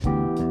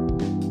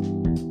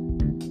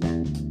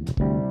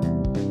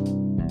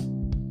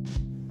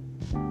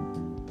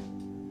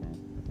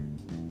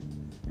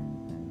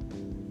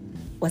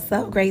What's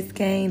up, Grace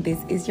Gang? This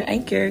is your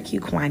anchor,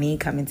 Q Kwani,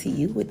 coming to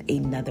you with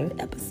another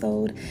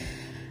episode.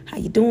 How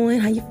you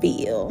doing? How you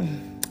feel?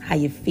 How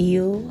you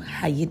feel?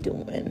 How you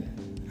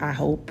doing? I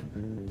hope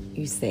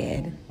you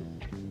said,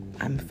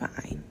 I'm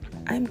fine.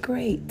 I'm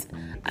great.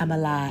 I'm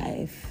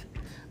alive.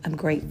 I'm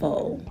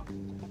grateful.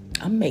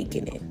 I'm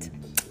making it.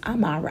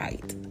 I'm all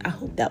right. I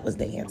hope that was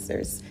the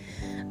answers.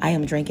 I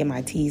am drinking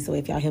my tea, so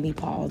if y'all hear me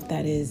pause,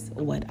 that is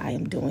what I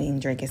am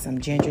doing, drinking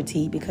some ginger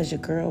tea, because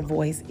your girl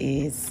voice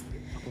is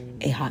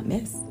a hot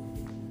mess.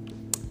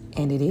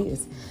 And it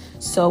is.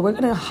 So we're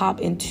going to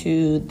hop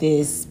into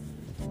this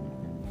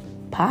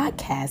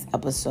podcast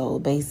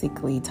episode,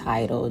 basically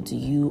titled,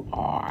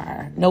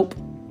 Nope,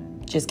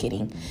 just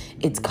kidding.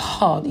 It's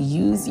called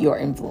Use Your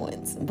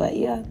Influence. But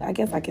yeah, I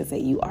guess I can say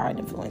you are an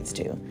influence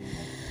too.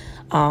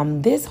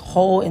 This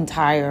whole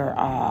entire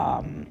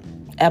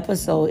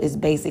episode is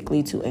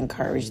basically to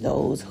encourage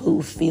those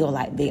who feel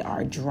like they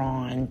are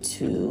drawn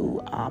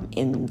to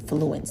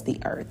influence the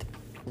earth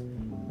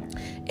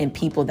and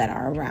people that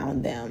are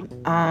around them.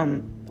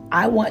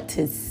 I want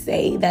to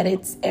say that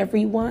it's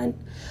everyone,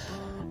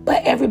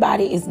 but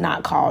everybody is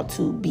not called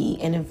to be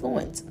an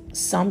influence.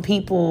 Some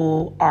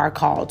people are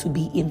called to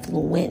be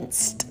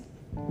influenced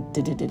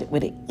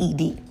with an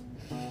ED.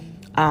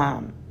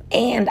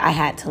 And I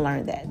had to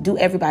learn that. Do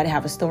everybody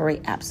have a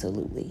story?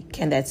 Absolutely.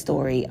 Can that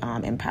story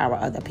empower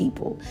other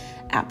people?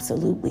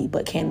 Absolutely.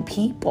 But can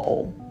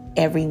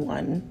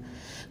everyone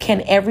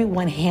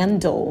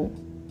handle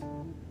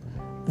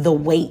the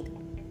weight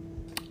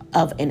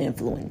of an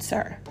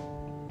influencer?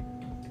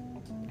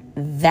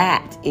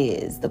 That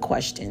is the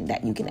question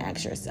that you can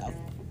ask yourself.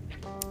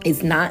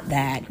 It's not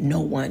that no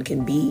one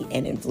can be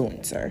an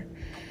influencer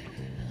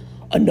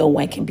or no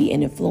one can be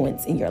an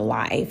influence in your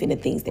life and the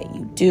things that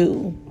you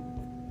do,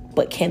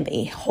 but can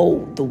they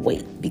hold the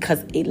weight?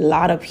 Because a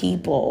lot of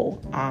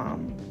people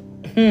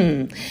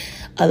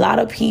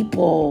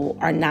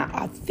are not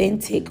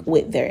authentic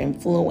with their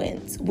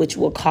influence, which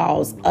will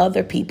cause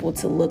other people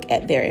to look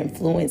at their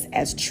influence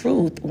as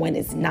truth when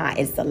it's not.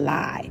 It's a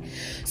lie.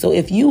 So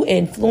if you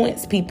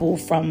influence people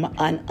from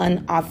an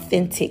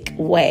unauthentic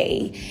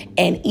way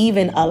and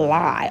even a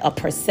lie, a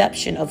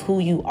perception of who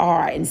you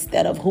are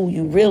instead of who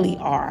you really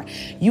are,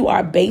 you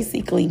are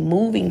basically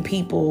moving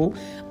people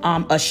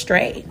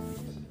astray.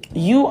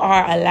 You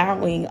are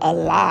allowing a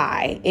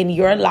lie in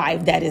your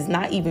life that is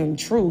not even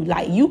true.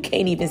 Like, you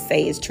can't even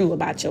say it's true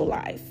about your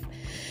life.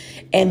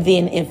 And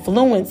then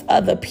influence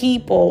other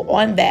people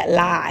on that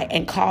lie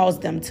and cause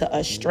them to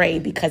astray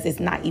because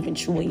it's not even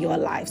true in your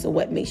life. So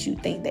what makes you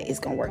think that it's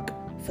going to work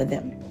for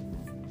them?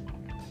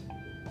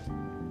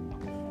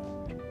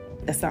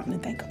 That's something to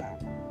think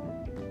about.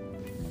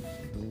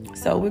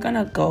 So we're going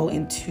to go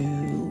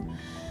into,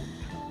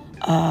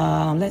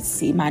 let's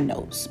see, my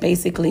notes.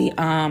 Basically,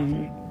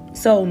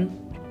 so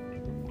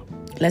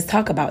let's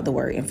talk about the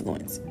word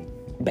influence,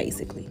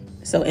 basically.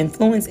 So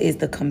influence is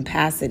the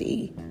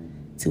capacity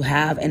to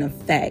have an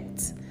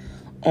effect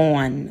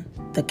on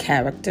the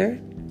character,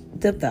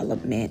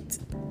 development,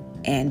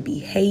 and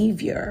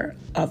behavior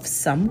of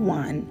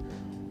someone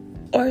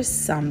or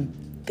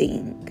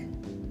something.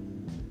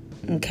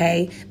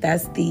 Okay?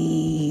 That's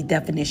the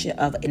definition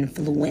of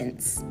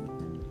influence.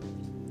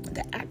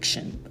 The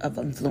action of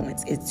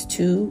influence. It's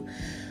to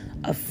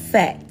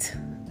affect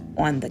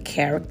on the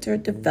character,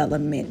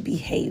 development,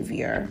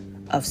 behavior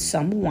of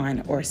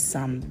someone or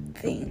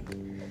something.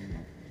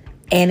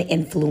 An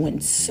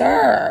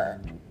influencer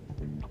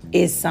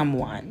is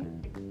someone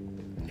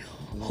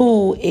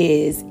who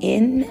is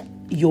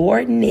in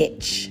your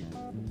niche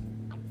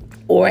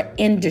or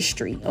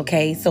industry.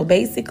 Okay, so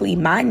basically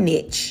my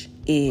niche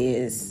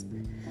is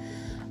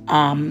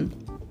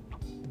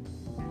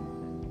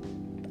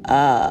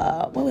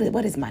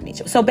what is my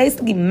niche? So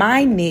basically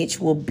my niche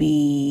will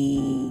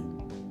be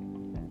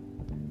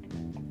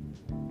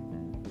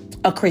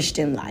a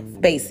Christian life,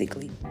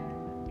 basically.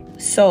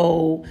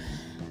 So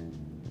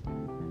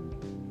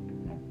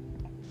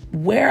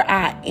where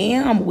I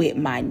am with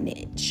my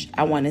niche,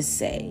 I want to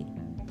say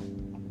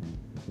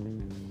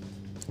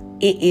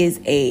it is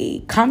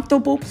a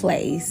comfortable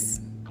place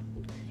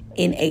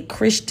in a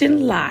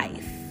Christian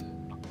life,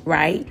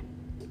 right?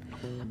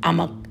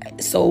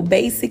 So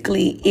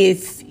basically,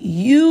 if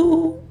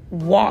you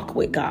walk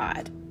with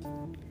God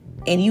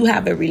and you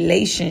have a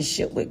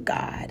relationship with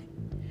God,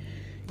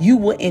 you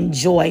will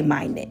enjoy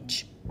my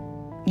niche.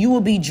 You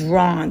will be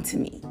drawn to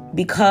me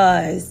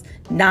because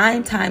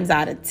 9 times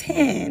out of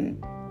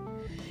 10,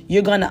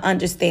 you're going to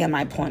understand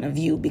my point of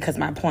view because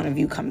my point of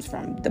view comes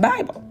from the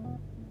Bible.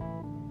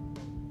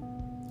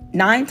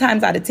 9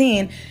 times out of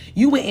 10,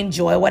 you will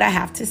enjoy what I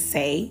have to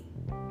say,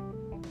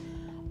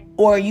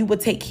 or you will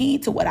take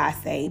heed to what I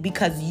say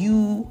because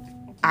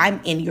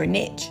I'm in your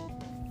niche.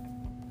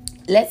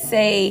 Let's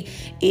say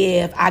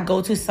if I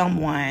go to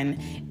someone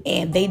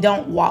and they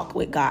don't walk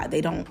with God, they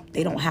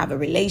don't have a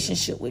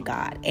relationship with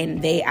God,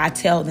 and I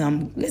tell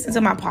them, listen to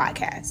my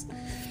podcast.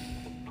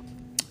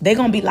 They're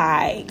gonna be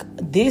like,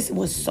 this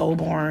was so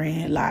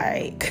boring.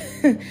 Like,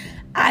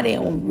 I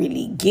didn't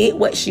really get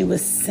what she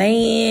was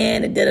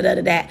saying.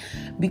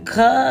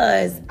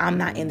 because I'm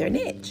not in their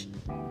niche.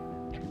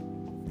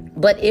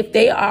 But if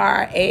they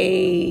are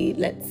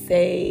let's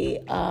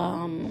say,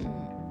 a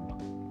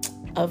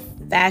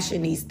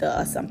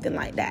fashionista or something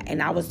like that,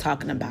 and I was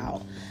talking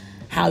about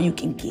how you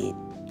can get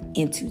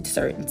into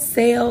certain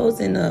sales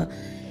in a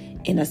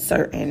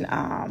certain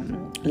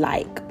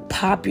like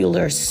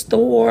popular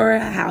store,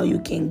 how you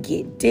can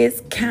get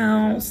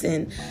discounts,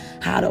 and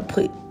how to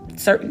put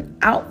certain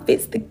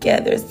outfits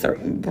together,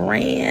 certain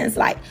brands.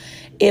 Like,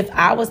 if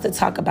I was to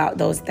talk about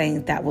those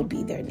things, that would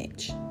be their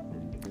niche.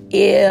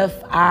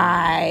 If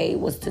I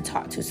was to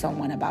talk to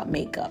someone about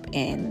makeup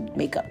and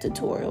makeup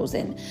tutorials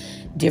and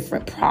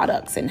different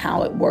products and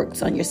how it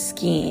works on your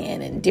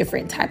skin and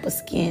different type of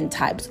skin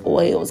types,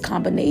 oils,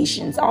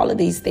 combinations, all of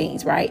these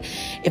things, right?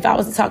 If I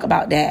was to talk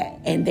about that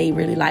and they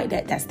really like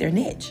that, that's their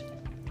niche.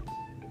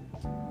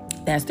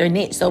 That's their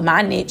niche. So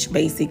my niche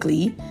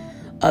basically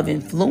of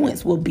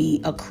influence will be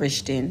a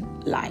Christian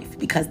life,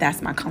 because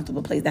that's my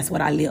comfortable place. That's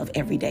what I live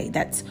every day.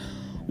 That's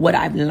what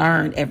I've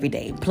learned every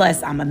day.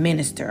 Plus, I'm a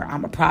minister,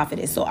 I'm a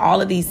prophetess. So all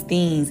of these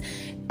things,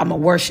 I'm a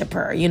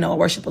worshiper, a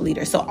worshiper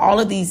leader. So all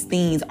of these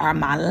things are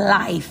my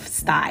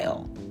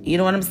lifestyle. You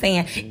know what I'm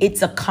saying?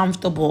 It's a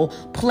comfortable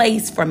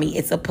place for me.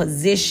 It's a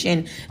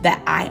position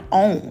that I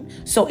own.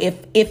 So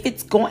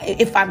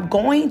if I'm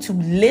going to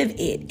live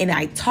it and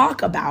I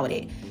talk about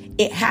it,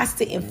 it has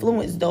to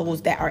influence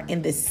those that are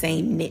in the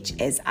same niche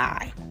as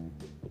I.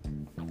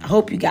 I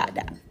hope you got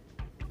that.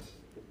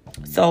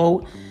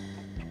 So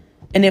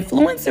an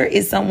influencer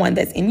is someone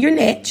that's in your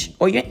niche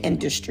or your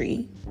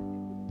industry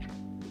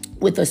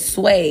with a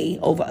sway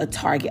over a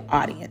target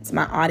audience.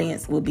 My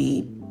audience will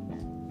be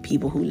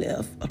people who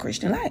live a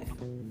Christian life.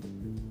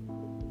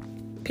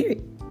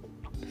 Period.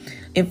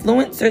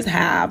 Influencers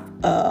have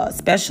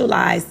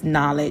specialized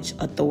knowledge,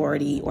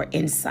 authority, or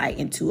insight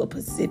into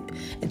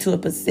a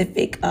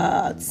specific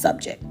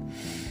subject.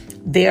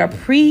 Their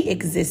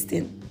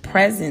pre-existent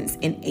presence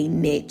in a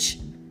niche.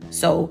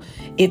 So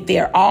if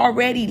they're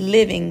already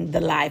living the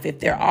life,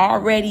 if they're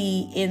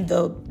already in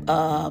the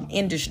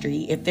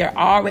industry, if they're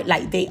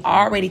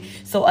already,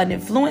 so an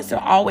influencer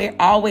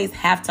always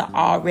have to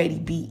already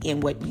be in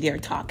what they're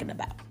talking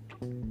about.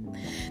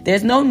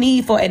 There's no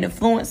need for an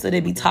influencer to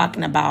be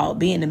talking about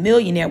being a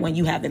millionaire when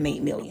you haven't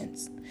made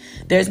millions.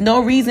 There's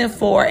no reason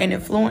for an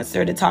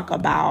influencer to talk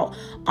about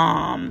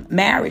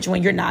marriage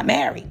when you're not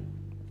married,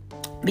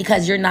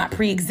 because you're not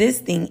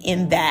pre-existing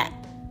in that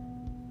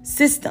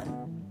system.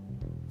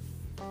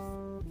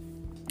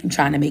 I'm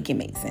trying to make it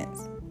make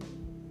sense.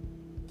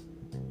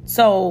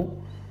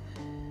 So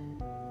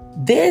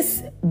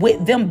this,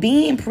 with them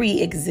being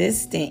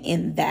pre-existent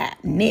in that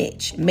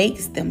niche,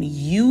 makes them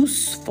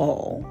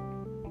useful,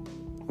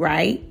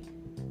 right?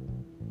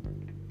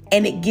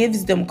 And it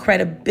gives them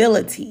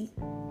credibility.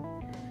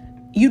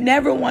 You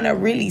never want to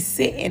really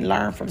sit and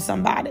learn from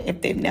somebody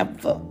if they've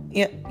never,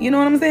 you know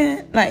what I'm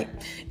saying? Like,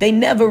 they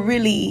never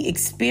really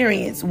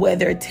experience where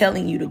they're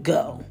telling you to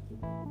go,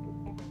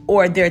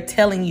 or they're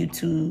telling you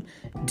to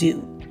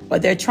do, or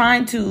they're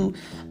trying to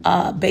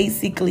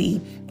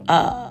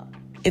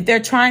if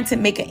they're trying to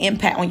make an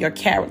impact on your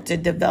character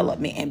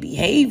development and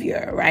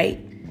behavior, right?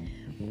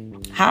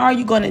 How are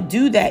you going to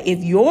do that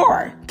if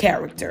your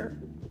character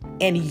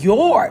and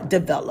your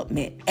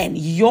development and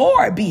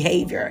your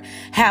behavior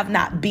have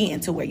not been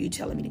to where you're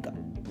telling me to go,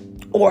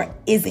 or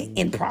isn't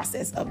in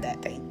process of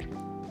that thing?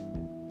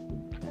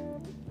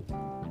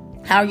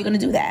 How are you going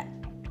to do that,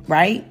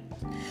 right?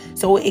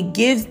 So it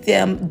gives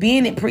them,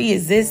 being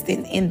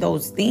pre-existent in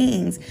those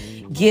things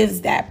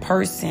gives that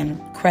person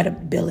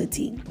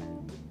credibility.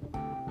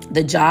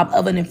 The job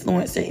of an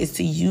influencer is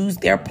to use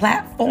their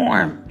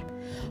platform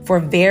for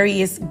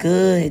various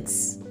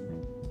goods.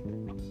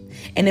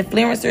 An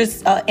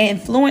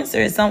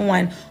influencer is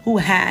someone who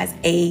has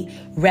a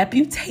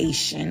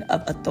reputation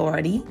of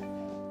authority,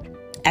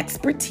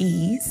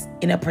 expertise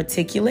in a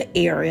particular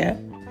area,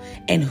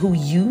 and who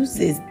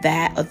uses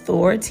that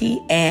authority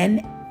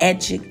and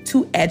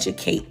to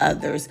educate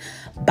others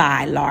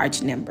by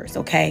large numbers,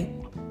 okay?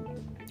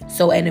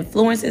 So an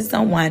influencer is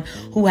someone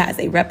who has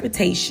a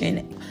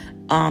reputation,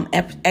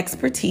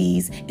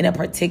 expertise in a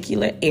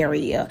particular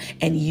area,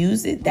 and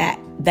uses that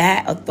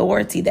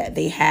authority that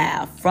they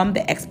have from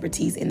the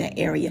expertise in that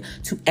area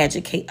to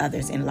educate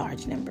others in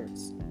large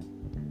numbers.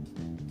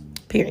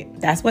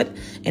 Period. That's what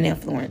an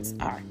influence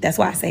are. That's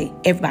why I say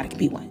everybody can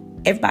be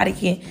one. Everybody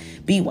can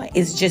be one.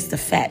 It's just the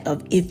fact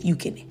of if you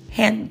can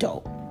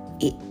handle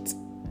it.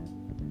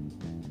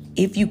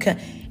 If you can,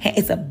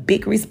 it's a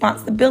big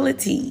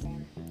responsibility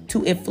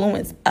to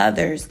influence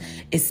others,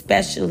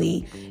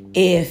 especially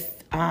if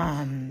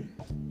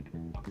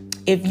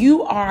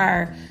you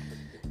are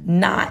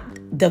not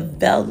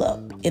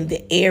developed in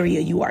the area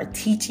you are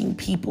teaching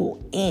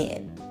people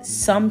in.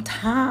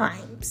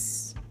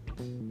 Sometimes,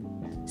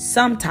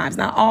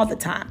 not all the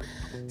time,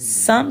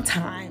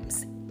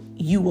 sometimes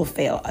you will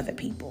fail other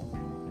people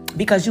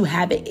because you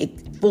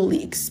haven't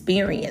fully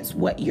experienced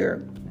what you're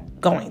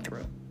going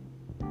through.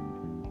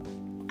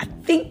 I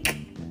think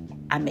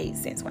I made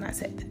sense when I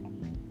said that.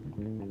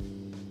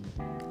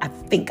 I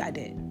think I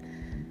did.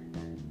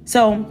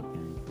 So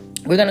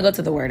we're going to go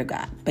to the Word of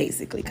God,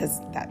 basically,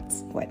 because that's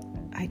what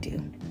I do.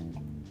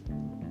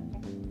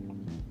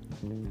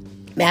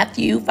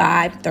 Matthew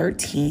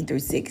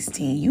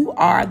 5:13-16. You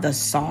are the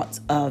salt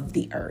of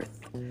the earth.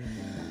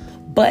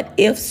 But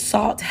if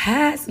salt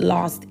has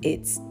lost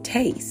its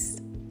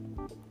taste,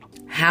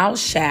 how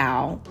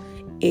shall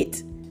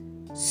its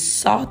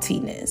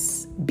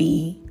saltiness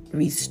be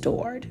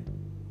restored?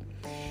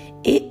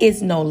 It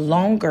is no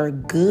longer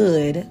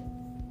good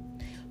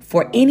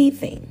for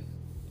anything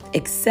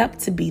except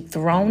to be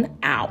thrown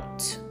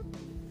out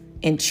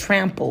and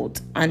trampled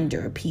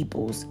under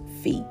people's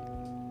feet.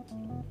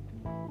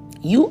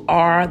 You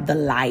are the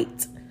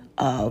light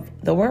of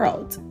the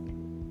world.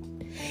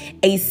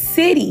 A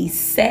city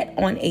set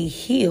on a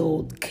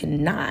hill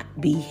cannot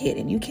be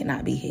hidden. You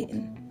cannot be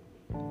hidden.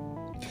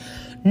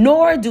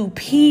 Nor do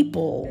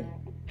people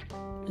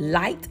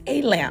light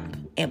a lamp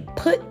and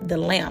put the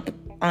lamp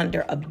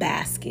under a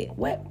basket.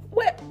 What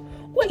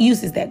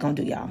use is that going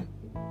to do, y'all?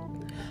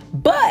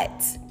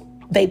 But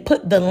they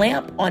put the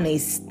lamp on a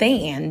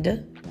stand,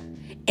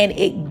 and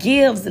it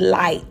gives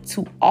light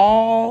to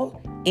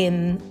all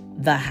in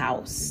the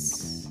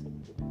house.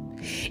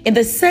 In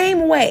the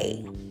same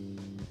way,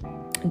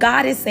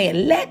 God is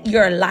saying, let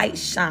your light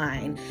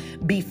shine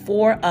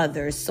before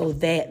others so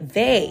that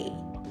they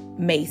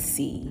may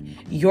see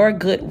your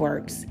good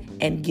works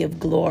and give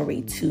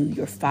glory to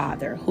your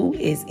Father who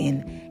is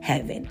in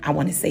heaven. I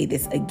want to say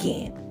this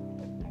again.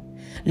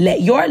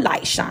 Let your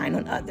light shine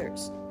on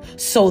others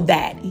so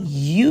that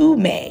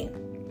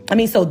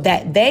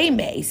they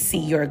may see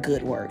your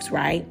good works,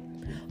 right?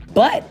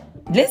 But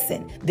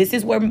listen, this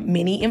is where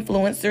many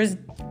influencers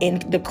in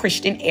the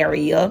Christian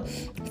area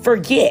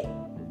forget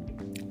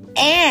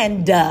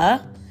and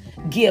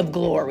give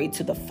glory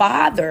to the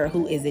Father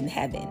who is in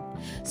heaven.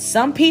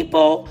 Some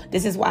people,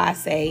 this is why I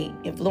say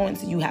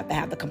influencers, you have to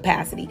have the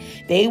capacity.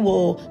 They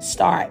will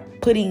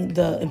start putting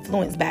the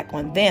influence back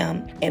on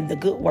them and the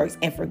good works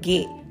and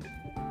forget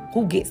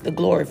who gets the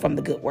glory from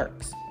the good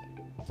works.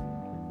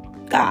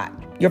 God,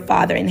 your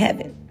Father in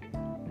heaven.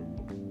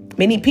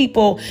 Many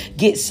people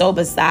get so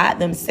beside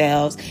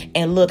themselves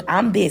and look,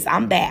 I'm this,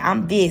 I'm that,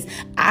 I'm this.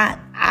 I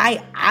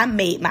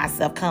made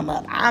myself come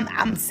up.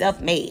 I'm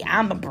self-made.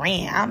 I'm a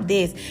brand. I'm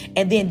this.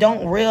 And then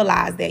don't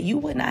realize that you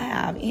would not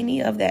have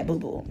any of that,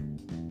 boo-boo,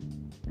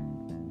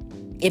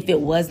 if it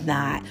was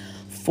not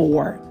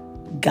for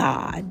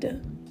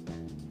God.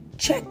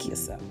 Check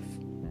yourself.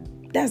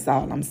 That's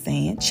all I'm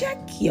saying. Check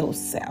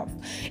yourself.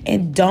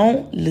 And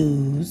don't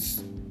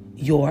lose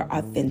your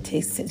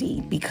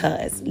authenticity,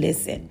 because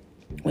listen,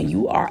 when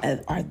you are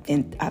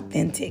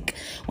authentic,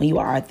 when you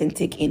are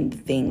authentic in the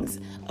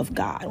things of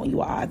God, when you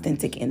are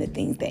authentic in the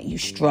things that you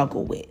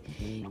struggle with,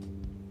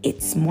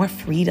 it's more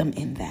freedom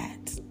in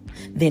that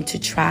than to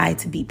try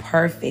to be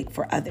perfect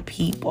for other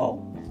people.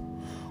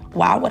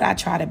 Why would I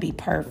try to be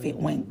perfect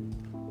when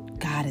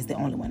God is the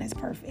only one that's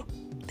perfect?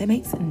 That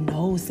makes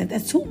no sense.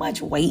 That's too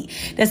much weight.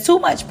 That's too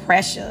much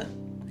pressure.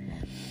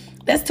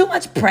 That's too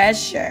much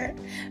pressure.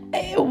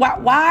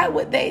 Why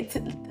would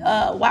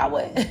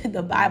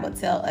the Bible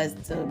tell us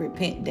to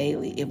repent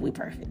daily if we're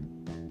perfect?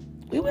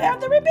 We would have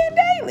to repent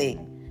daily.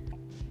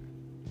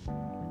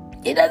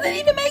 It doesn't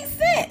even make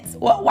sense.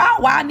 Well,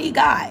 why need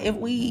God if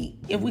we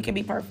can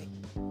be perfect?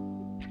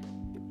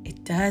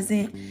 It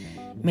doesn't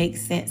make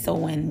sense. So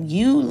when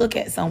you look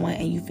at someone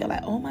and you feel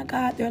like, oh my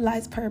God, their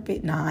life's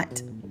perfect,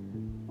 not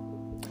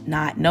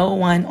no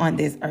one on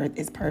this earth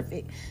is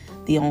perfect.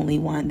 The only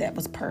one that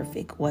was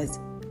perfect was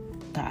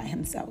God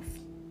himself.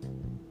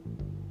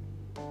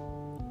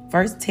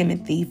 1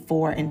 Timothy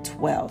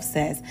 4:12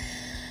 says,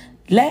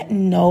 let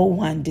no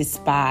one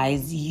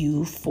despise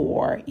you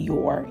for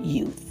your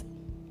youth,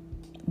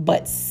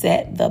 but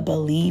set the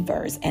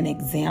believers an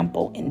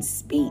example in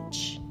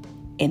speech,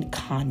 in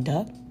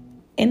conduct,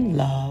 in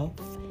love,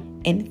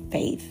 in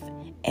faith,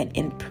 and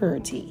in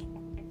purity.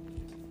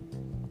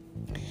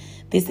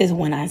 This is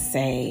when I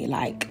say,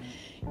 like,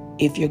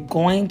 if you're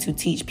going to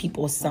teach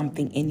people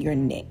something in your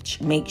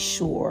niche, make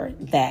sure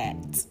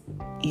that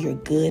you're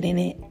good in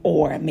it,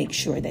 or make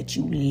sure that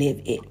you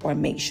live it, or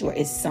make sure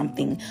it's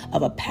something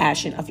of a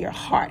passion of your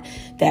heart,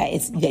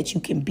 that you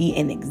can be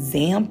an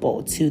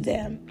example to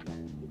them.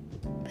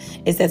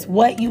 It says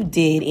what you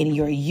did in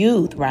your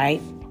youth,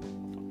 right?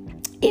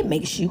 It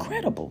makes you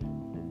credible.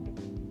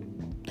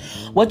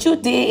 What you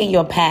did in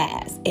your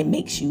past, it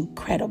makes you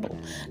credible.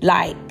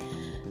 Like,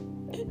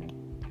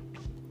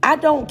 I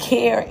don't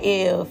care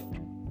if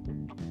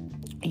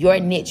your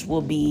niche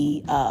will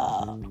be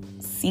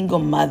single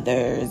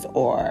mothers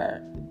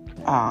or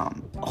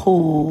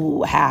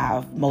who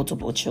have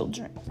multiple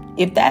children.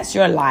 If that's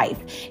your life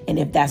and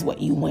if that's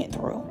what you went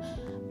through,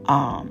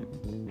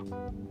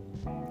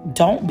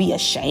 don't be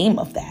ashamed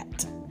of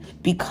that.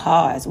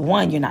 Because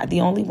one, you're not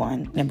the only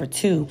one. Number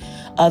two,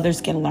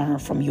 others can learn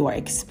from your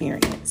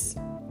experience.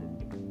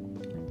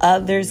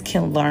 Others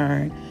can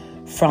learn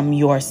from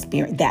your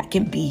spirit. That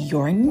can be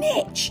your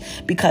niche,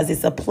 because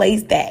it's a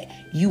place that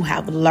you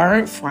have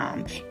learned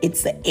from.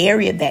 It's an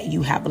area that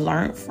you have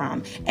learned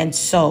from. And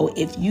so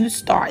if you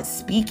start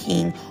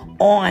speaking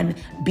on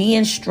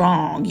being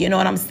strong. You know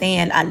what I'm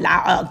saying?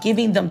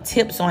 Giving them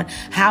tips on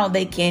how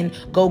they can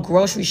go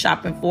grocery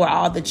shopping for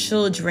all the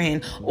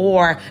children,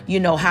 or,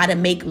 how to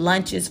make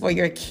lunches for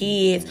your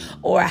kids,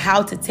 or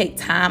how to take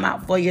time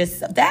out for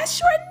yourself.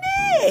 That's your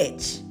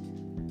niche.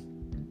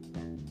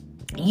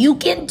 You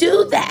can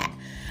do that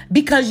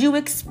because you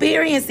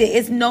experience it.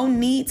 It's no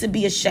need to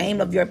be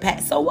ashamed of your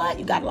past. So what?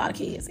 You got a lot of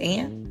kids,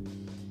 and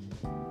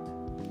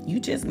you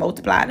just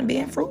multiplied and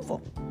being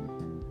fruitful.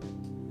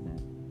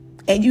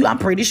 And I'm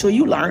pretty sure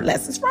you learned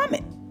lessons from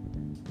it.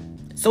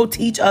 So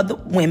teach other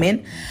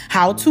women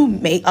how to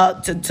make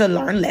to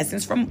learn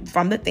lessons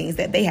from the things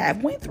that they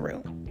have went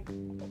through.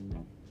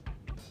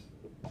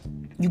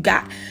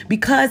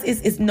 Because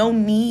it's no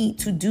need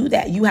to do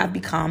that. You have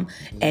become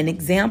an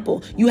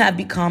example. You have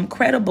become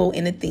credible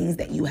in the things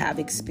that you have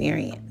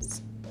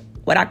experienced.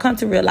 What I come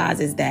to realize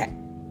is that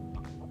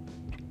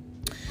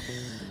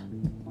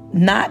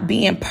not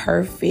being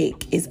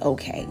perfect is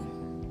okay.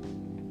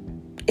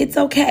 It's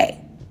okay.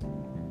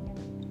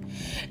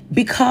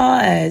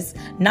 Because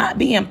not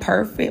being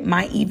perfect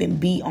might even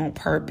be on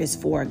purpose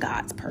for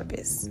God's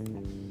purpose.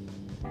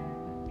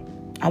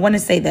 I want to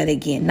say that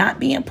again. Not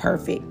being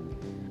perfect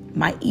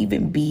might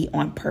even be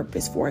on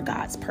purpose for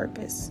God's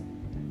purpose.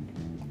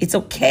 It's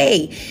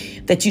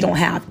okay that you don't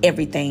have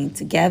everything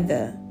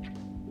together.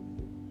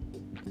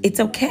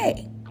 It's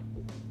okay.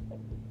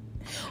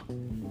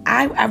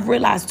 I've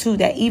realized too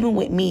that even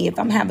with me, if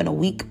I'm having a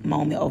weak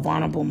moment, a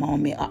vulnerable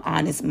moment, an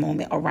honest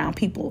moment around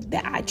people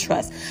that I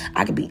trust,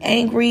 I could be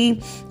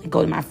angry and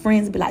go to my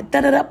friends and be like,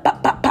 da-da-da,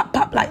 pop, pop, pop,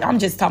 pop. Like, I'm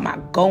just talking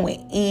about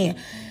going in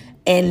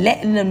and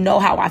letting them know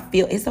how I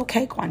feel. It's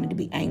okay, Quanta, to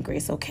be angry.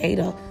 It's okay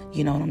to,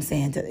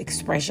 to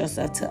express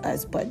yourself to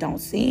us, but don't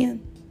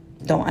sin.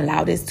 Don't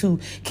allow this to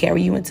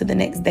carry you into the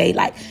next day.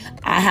 Like,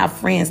 I have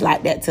friends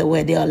like that to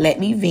where they'll let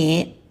me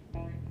vent,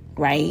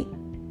 right?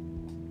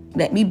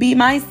 Let me be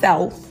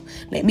myself.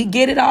 Let me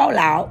get it all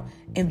out.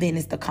 And then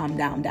it's the calm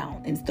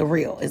down. It's the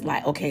real. It's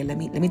like, okay, let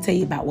me tell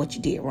you about what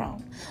you did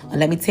wrong. Or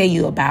let me tell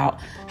you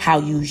about how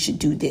you should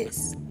do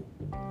this.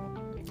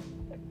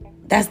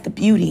 That's the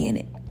beauty in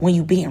it. When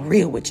you being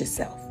real with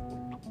yourself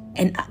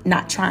and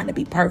not trying to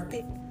be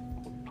perfect.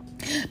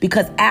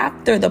 Because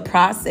after the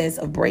process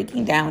of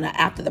breaking down, or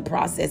after the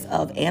process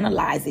of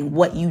analyzing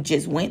what you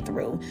just went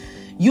through,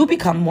 you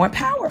become more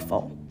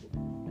powerful.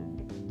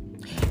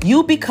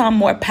 You become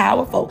more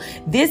powerful.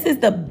 This is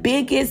the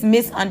biggest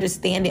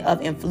misunderstanding of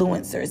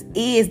influencers,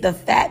 is the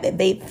fact that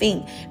they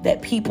think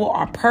that people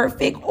are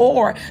perfect,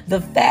 or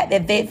the fact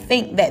that they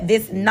think that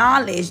this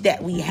knowledge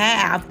that we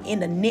have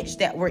in the niche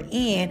that we're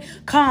in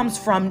comes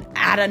from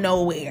out of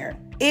nowhere.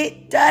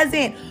 It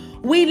doesn't.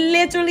 We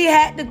literally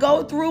had to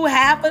go through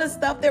half of the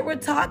stuff that we're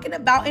talking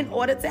about in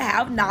order to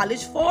have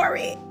knowledge for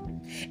it.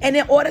 And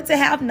in order to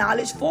have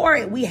knowledge for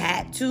it, we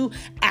had to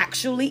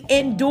actually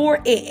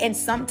endure it. And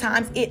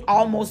sometimes it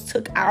almost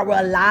took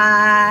our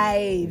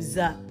lives.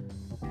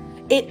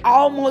 It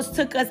almost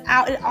took us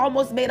out. It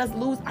almost made us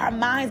lose our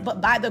minds. But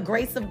by the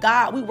grace of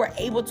God, we were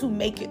able to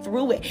make it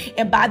through it.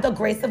 And by the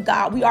grace of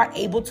God, we are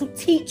able to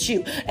teach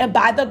you. And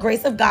by the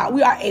grace of God,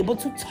 we are able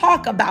to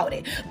talk about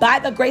it. By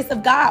the grace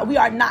of God, we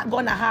are not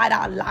going to hide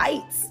our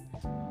lights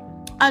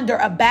under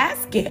a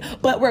basket,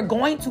 but we're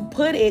going to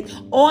put it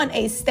on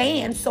a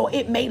stand so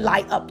it may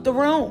light up the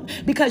room.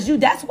 Because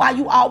that's why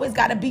you always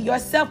got to be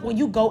yourself when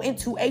you go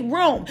into a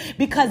room,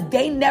 because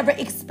they never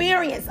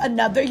experience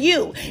another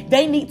you.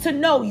 They need to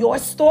know your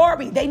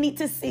story. They need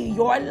to see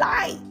your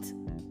light.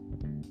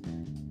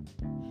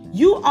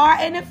 You are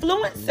an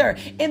influencer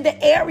in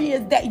the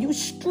areas that you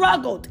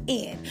struggled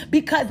in,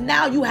 because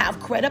now you have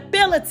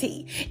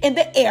credibility in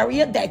the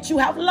area that you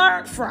have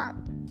learned from.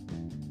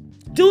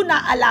 Do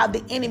not allow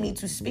the enemy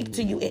to speak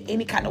to you in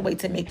any kind of way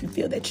to make you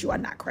feel that you are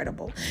not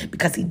credible,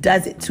 because he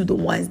does it to the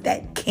ones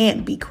that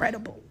can be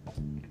credible.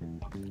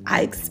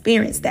 I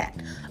experienced that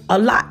a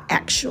lot,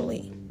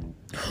 actually,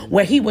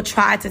 where he would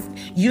try to,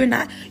 you're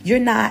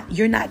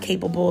not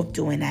capable of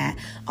doing that.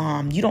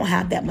 You don't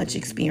have that much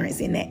experience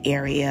in that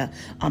area.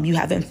 You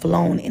haven't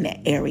flown in that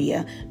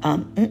area.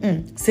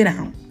 Sit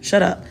down,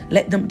 shut up,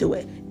 let them do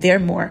it. They're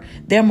more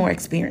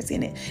experienced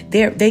in it.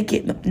 They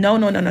get,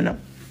 no.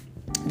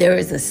 There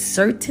is a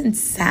certain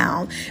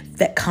sound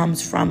that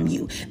comes from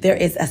you. There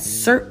is a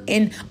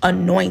certain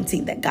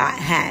anointing that God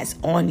has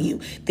on you.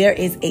 There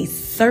is a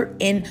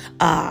certain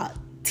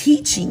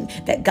teaching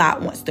that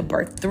God wants to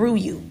birth through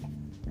you.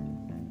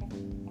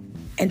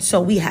 And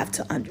so we have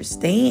to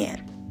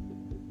understand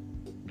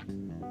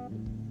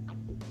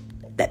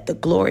that the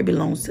glory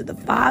belongs to the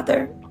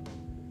Father,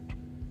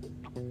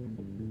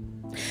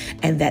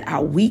 and that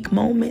our weak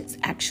moments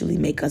actually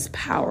make us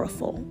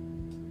powerful.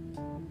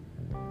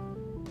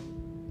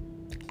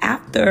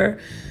 After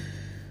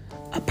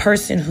a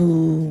person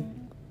who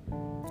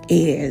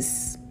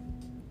is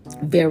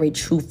very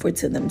truthful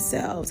to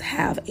themselves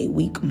have a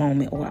weak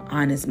moment or an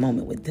honest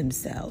moment with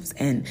themselves,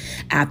 and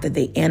after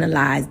they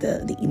analyze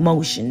the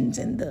emotions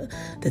and the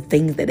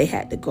things that they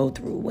had to go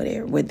through,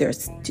 where they're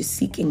just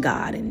seeking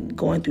God and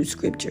going through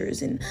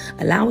scriptures and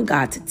allowing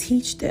God to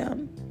teach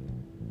them,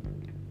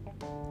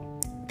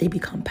 they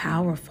become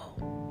powerful.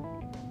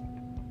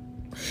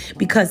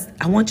 Because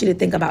I want you to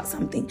think about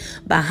something.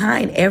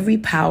 Behind every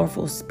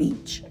powerful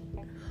speech,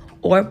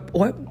 or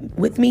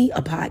with me,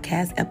 a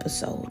podcast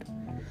episode,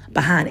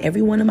 behind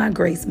every one of my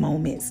grace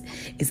moments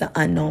is an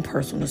unknown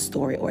personal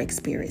story or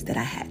experience that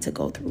I had to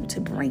go through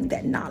to bring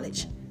that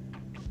knowledge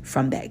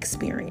from that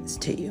experience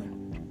to you.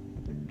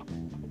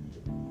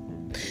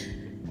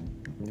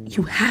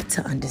 You have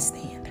to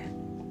understand that.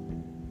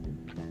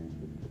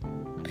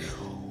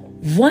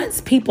 Once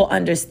people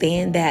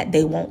understand that,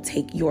 they won't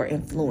take your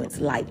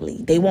influence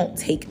lightly. They won't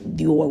take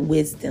your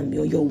wisdom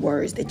or your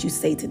words that you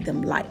say to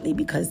them lightly,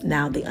 because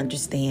now they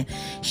understand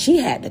she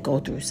had to go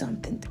through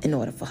something in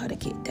order for her to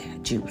get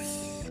that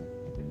juice.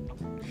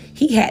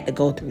 He had to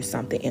go through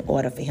something in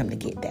order for him to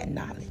get that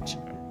knowledge.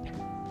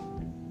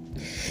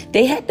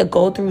 They had to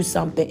go through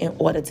something in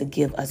order to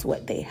give us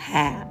what they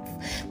have.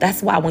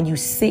 That's why when you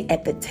sit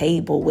at the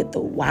table with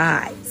the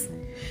wise,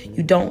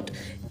 you don't,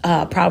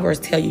 Proverbs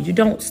tell you, you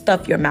don't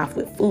stuff your mouth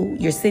with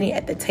food. You're sitting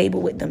at the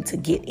table with them to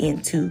get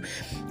into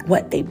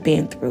what they've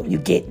been through. You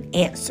get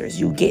answers.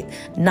 You get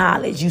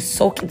knowledge. You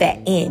soak that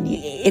in.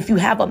 If you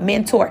have a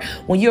mentor,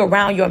 when you're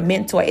around your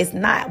mentor, it's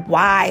not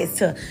wise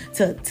to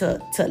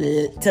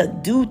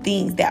do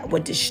things that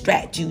would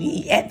distract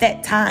you. At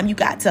that time, you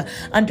got to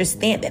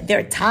understand that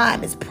their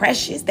time is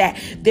precious, that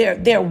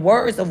their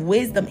words of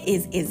wisdom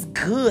is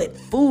good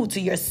food to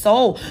your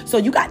soul. So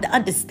you got to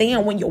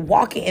understand when you're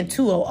walking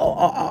into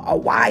a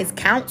wise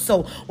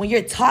counsel, when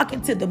you're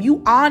talking to them,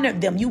 you honor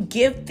them, you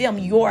give them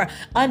your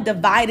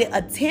undivided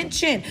attention,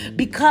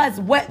 because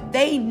what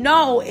they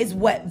know is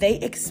what they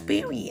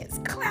experience.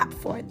 Clap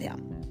for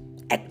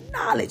them,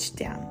 acknowledge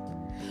them,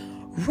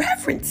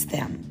 reverence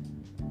them,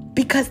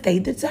 because they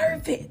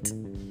deserve it.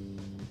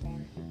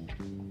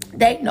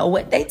 They know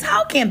what they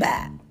talking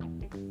about.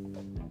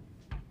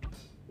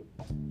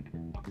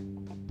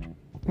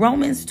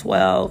 Romans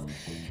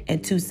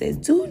 12:2 says,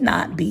 do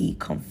not be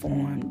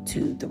conformed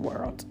to the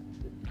world,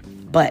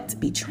 but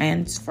be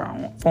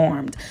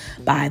transformed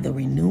by the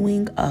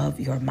renewing of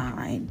your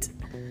mind,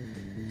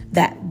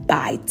 that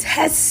by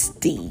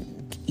testing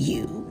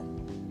you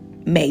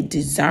may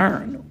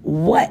discern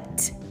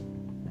what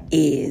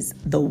is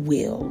the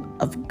will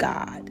of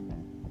God,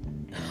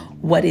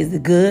 what is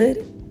good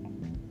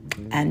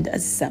and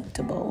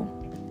acceptable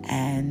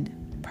and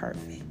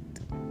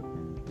perfect.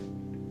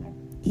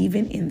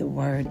 Even in the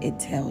word, it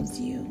tells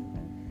you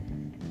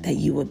that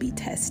you will be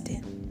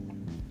tested.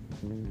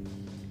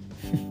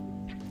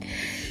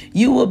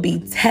 You will be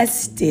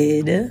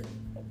tested.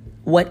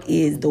 What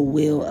is the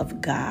will of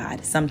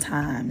God?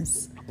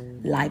 Sometimes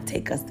life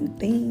takes us through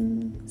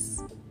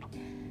things.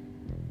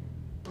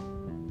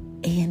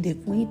 And if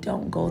we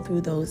don't go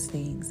through those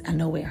things, I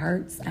know it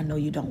hurts. I know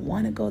you don't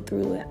want to go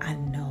through it. I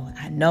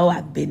know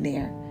I've been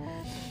there.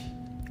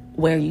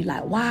 Where you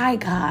like, why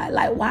God?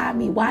 Like, why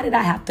me? Why did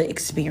I have to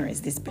experience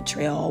this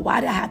betrayal? Why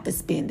did I have to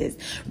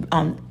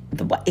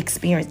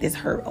experience this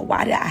hurt? Or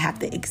why did I have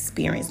to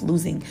experience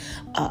losing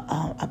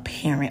a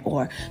parent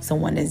or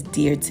someone that's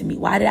dear to me?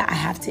 Why did I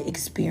have to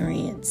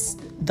experience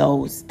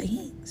those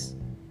things?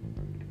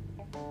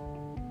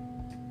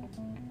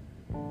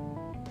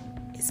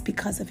 It's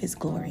because of his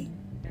glory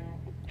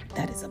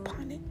that is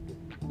upon it.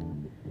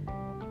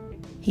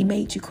 He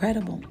made you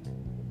credible.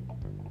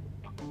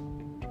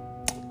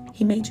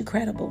 He made you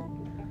credible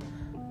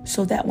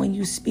so that when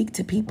you speak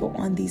to people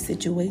on these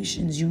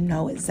situations, you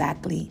know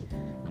exactly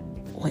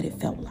what it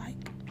felt like.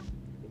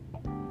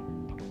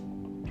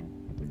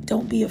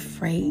 Don't be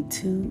afraid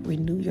to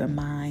renew your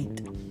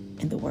mind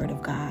in the Word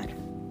of God,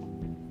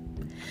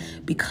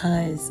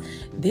 because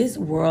this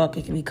world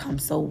can become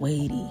so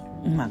weighty.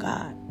 Oh my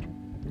God.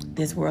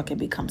 This world can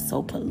become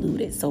so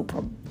polluted, so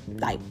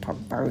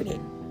perverted,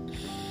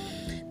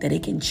 that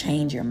it can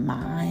change your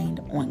mind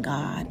on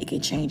God. It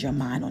can change your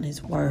mind on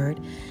his word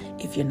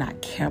if you're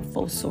not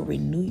careful. So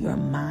renew your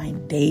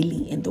mind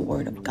daily in the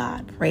word of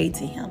God. Pray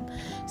to him.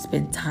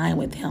 Spend time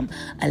with him.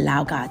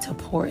 Allow God to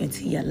pour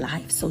into your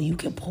life so you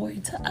can pour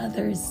into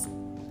others.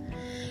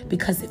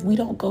 Because if we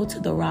don't go to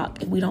the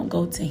rock, if we don't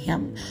go to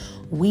him,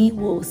 we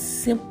will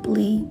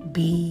simply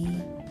be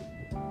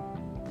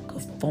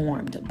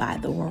conformed by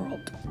the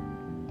world.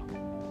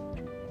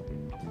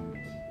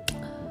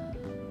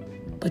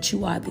 But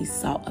you are the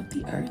salt of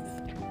the earth.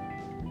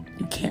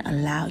 You can't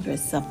allow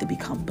yourself to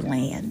become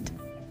bland,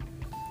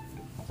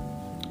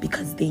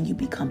 because then you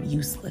become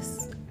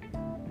useless.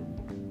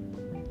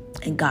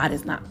 And God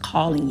is not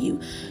calling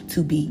you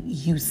to be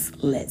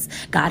useless.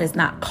 God is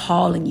not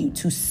calling you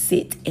to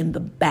sit in the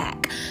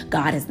back.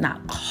 God is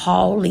not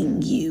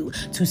calling you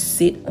to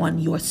sit on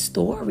your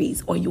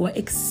stories or your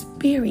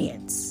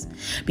experience,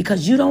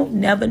 because you don't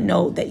never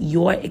know that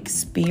your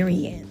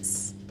experience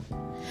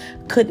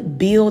could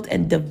build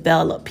and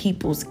develop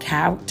people's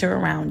character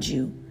around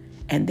you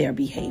and their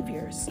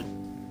behaviors.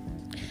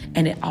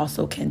 And it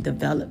also can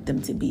develop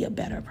them to be a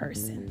better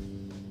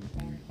person.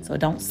 So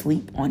don't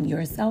sleep on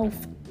yourself.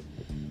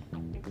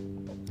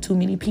 Too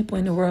many people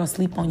in the world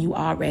sleep on you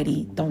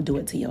already. Don't do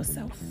it to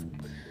yourself.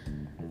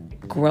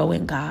 Grow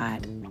in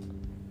God.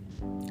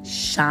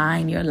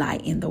 shine your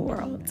light in the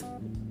world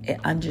and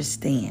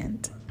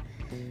understand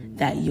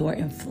that your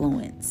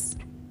influence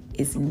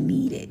is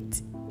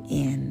needed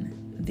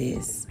in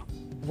this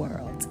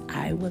world.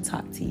 I will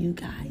talk to you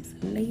guys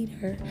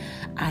later.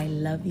 I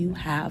love you.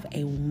 Have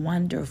a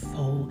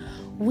wonderful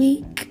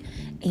week.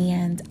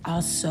 And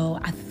also,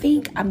 I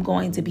think I'm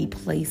going to be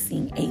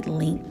placing a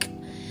link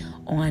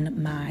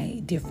on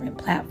my different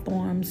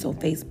platforms. So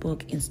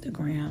Facebook,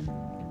 Instagram,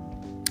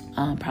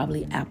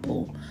 probably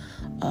Apple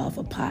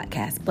for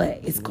podcast. But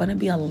it's going to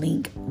be a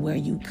link where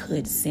you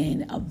could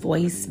send a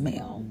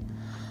voicemail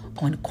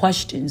on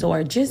questions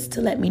or just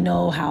to let me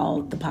know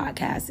how the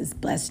podcast has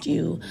blessed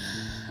you.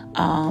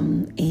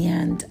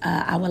 And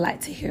I would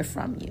like to hear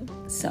from you.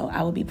 So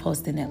I will be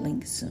posting that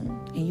link soon.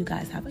 And you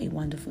guys have a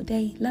wonderful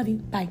day. Love you.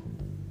 Bye.